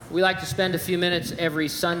We like to spend a few minutes every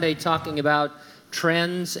Sunday talking about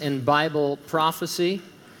trends in Bible prophecy.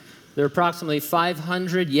 There are approximately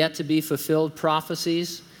 500 yet to be fulfilled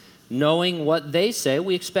prophecies. Knowing what they say,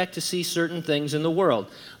 we expect to see certain things in the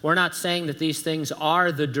world. We're not saying that these things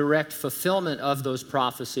are the direct fulfillment of those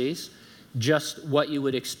prophecies, just what you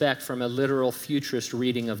would expect from a literal futurist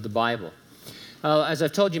reading of the Bible. As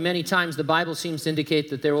I've told you many times, the Bible seems to indicate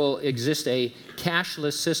that there will exist a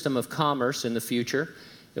cashless system of commerce in the future.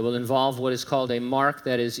 It will involve what is called a mark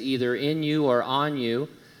that is either in you or on you.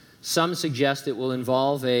 Some suggest it will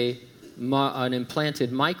involve an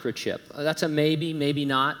implanted microchip. That's a maybe, maybe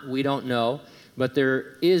not, we don't know, but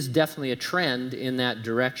there is definitely a trend in that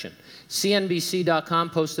direction.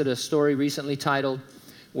 CNBC.com posted a story recently titled,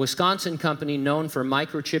 "Wisconsin company known for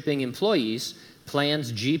microchipping employees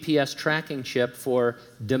plans GPS tracking chip for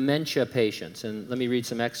dementia patients." And let me read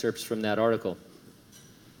some excerpts from that article.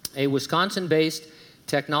 A Wisconsin-based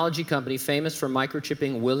technology company famous for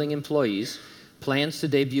microchipping willing employees plans to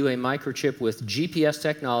debut a microchip with GPS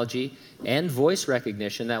technology and voice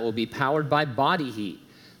recognition that will be powered by body heat,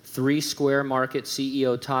 Three Square Market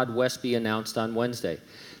CEO Todd Westby announced on Wednesday.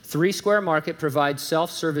 Three Square Market provides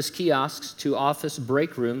self-service kiosks to office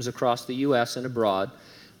break rooms across the U.S. and abroad,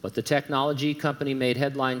 but the technology company made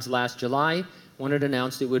headlines last July when it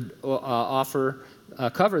announced it would cover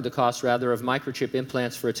the cost of microchip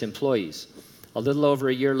implants for its employees. A little over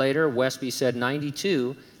a year later, Westby said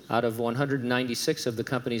 92 out of 196 of the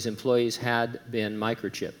company's employees had been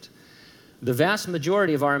microchipped. The vast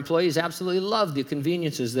majority of our employees absolutely love the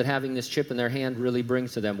conveniences that having this chip in their hand really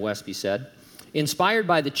brings to them, Westby said. Inspired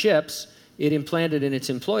by the chips it implanted in its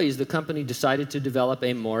employees, the company decided to develop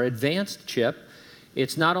a more advanced chip.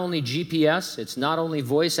 It's not only GPS, it's not only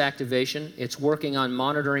voice activation, it's working on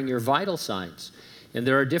monitoring your vital signs. And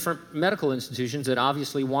there are different medical institutions that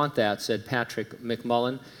obviously want that, said Patrick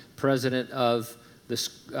McMullen, president of the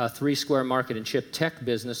Three Square Market and chip tech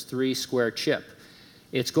business, Three Square Chip.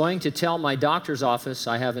 It's going to tell my doctor's office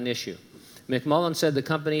I have an issue. McMullen said the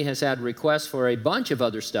company has had requests for a bunch of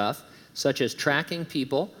other stuff, such as tracking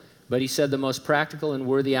people, but he said the most practical and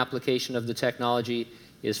worthy application of the technology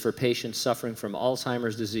is for patients suffering from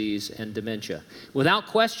Alzheimer's disease and dementia. Without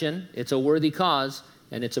question, it's a worthy cause,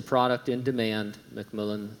 and it's a product in demand,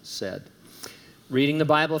 McMullen said. Reading the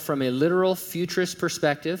Bible from a literal futurist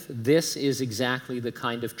perspective, this is exactly the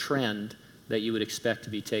kind of trend that you would expect to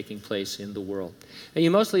be taking place in the world. And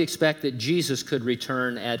you mostly expect that Jesus could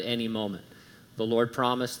return at any moment. The Lord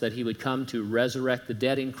promised that he would come to resurrect the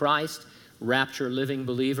dead in Christ, rapture living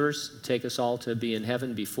believers, take us all to be in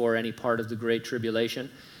heaven before any part of the Great Tribulation.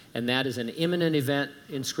 And that is an imminent event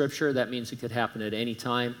in Scripture. That means it could happen at any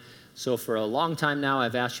time. So for a long time now,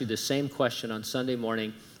 I've asked you the same question on Sunday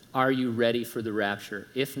morning. Are you ready for the rapture?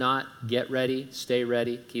 If not, get ready, stay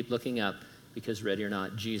ready, keep looking up, because ready or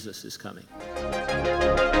not, Jesus is coming.